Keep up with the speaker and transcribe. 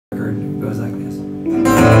record goes like this.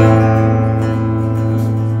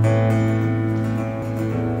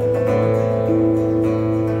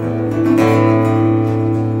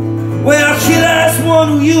 Well, killer's one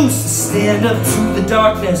who used to stand up to the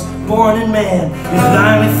darkness, born in man, and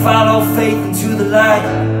blindly follow faith into the light.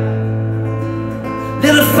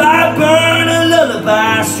 Let a fire burn a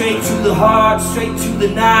lullaby straight to the heart, straight to the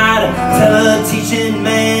night. Tell a teaching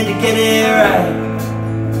man to get it right.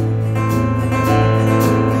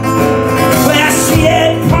 Well, she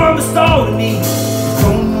had promised all to me, a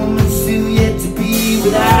grown woman still yet to be,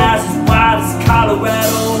 with eyes as wide as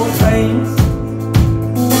Colorado plains.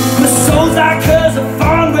 With souls like hers are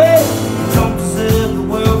fond red, don't deserve the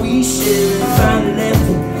world we share, and finally left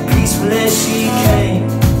her peaceful as she came.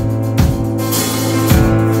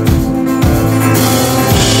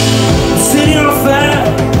 City on fire,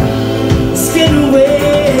 it's getting away.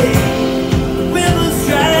 The river's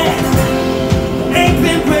dry, ain't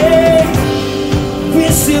been brave. The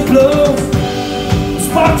wind still blows,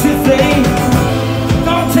 sparks your flame.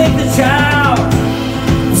 Don't take the child,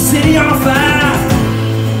 the city on fire.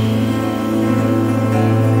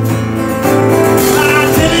 I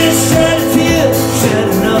didn't shed a tear,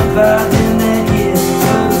 shedding up out in that year.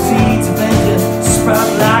 The seeds of vengeance sprout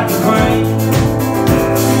like a grain.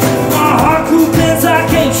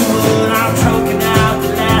 I'm choking out the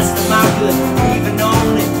last of my good, even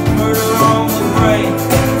only murder on the brain.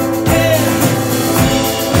 Yeah.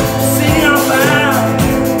 City on fire,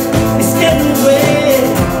 it's getting wet.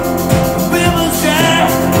 The river's dry,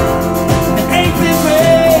 and it ain't been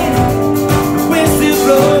rain. The wind still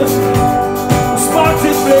blows, the sparks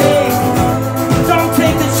that blaze. Don't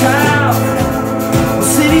take the child. The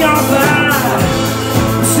city on fire,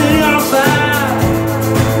 the city on fire,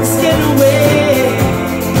 it's getting wet.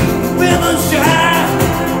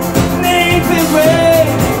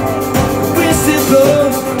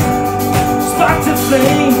 Spark to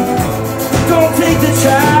flame. Don't take the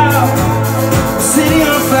child. City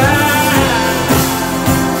on fire.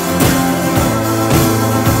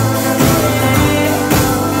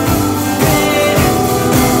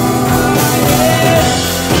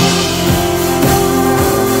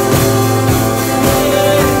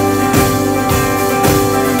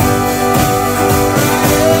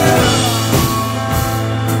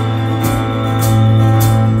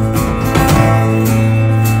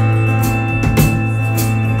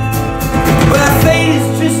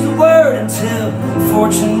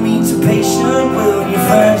 Fortune meets a patient will, and you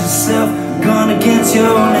find yourself a gun against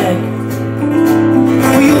your neck.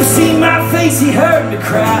 Well, you see my face, he heard me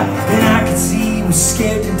cry, and I could see he was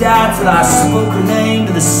scared to die, till I spoke her name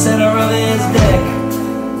to the center of his deck.